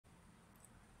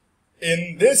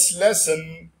In this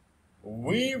lesson,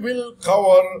 we will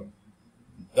cover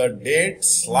the date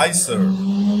slicer,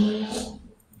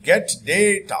 get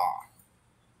data,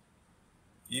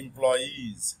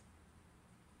 employees,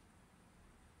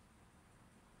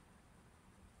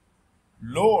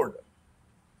 load,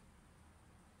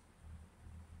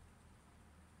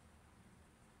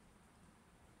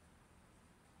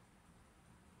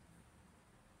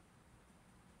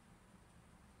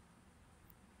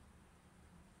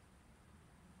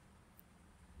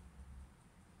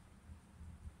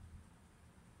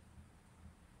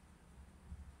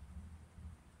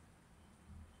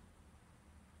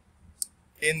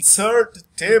 insert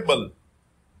table,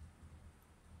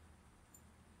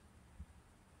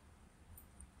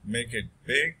 make it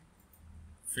big,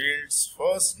 fields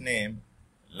first name,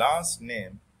 last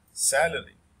name,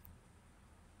 salary.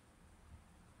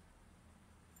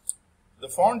 The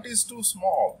font is too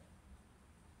small,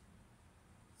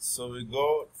 so we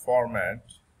go format,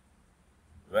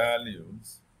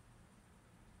 values,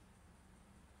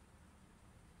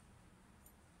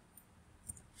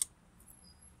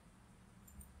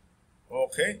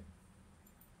 okay.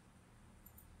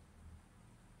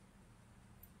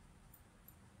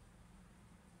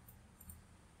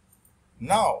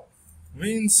 Now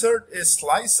we insert a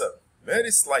slicer. Where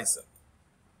is slicer?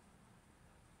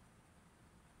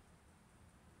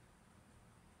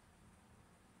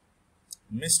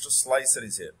 Mr. Slicer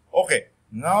is here. Okay,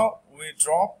 now we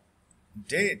drop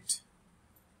date.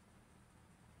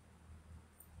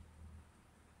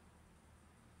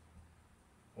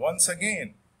 Once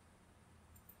again,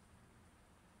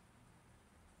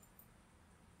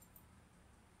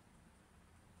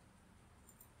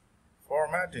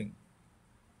 formatting,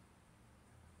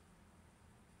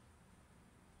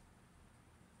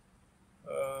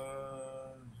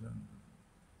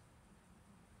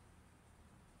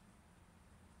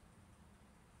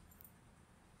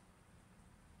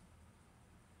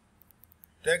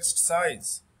 text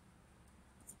size.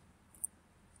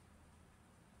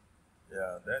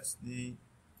 Yeah, that's the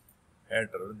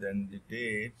header, then the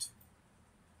date,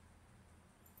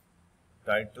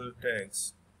 title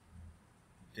text,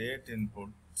 date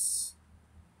inputs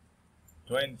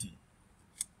 20.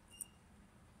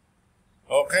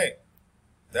 Okay,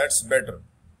 that's better.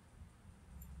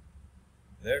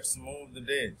 Let's move the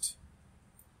date.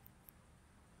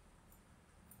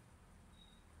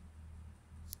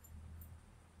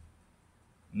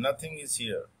 Nothing is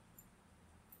here.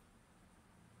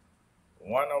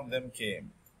 One of them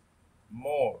came.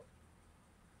 More.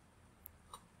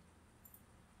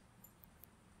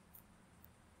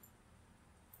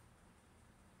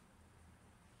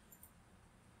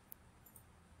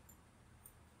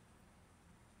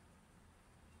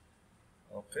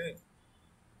 Okay.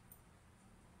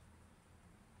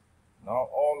 Now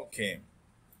all came.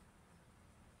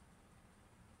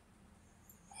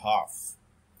 Half.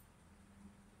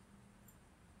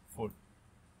 Full.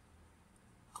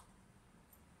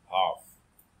 Half.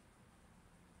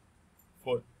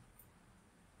 Full.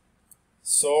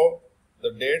 So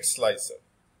the date slicer.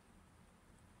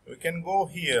 We can go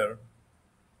here,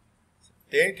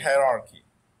 date hierarchy.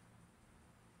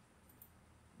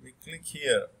 We click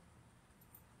here.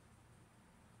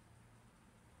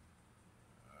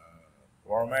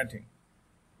 Formatting,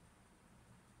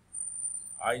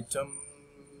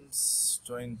 items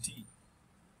 20.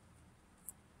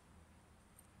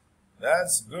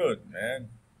 That's good, man.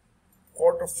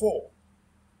 Quarter 4,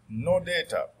 no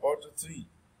data. Quarter 3,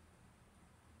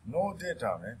 no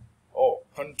data, man. Oh,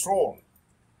 control,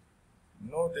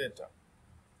 no data.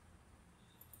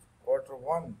 Quarter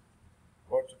 1,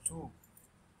 quarter 2.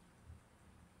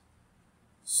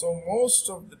 So most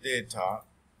of the data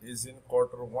is in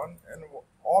quarter 1 and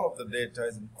all of the data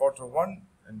is in quarter 1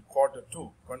 and quarter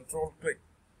 2. Control click.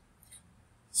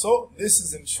 So this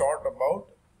is in short about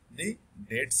the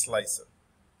date slicer.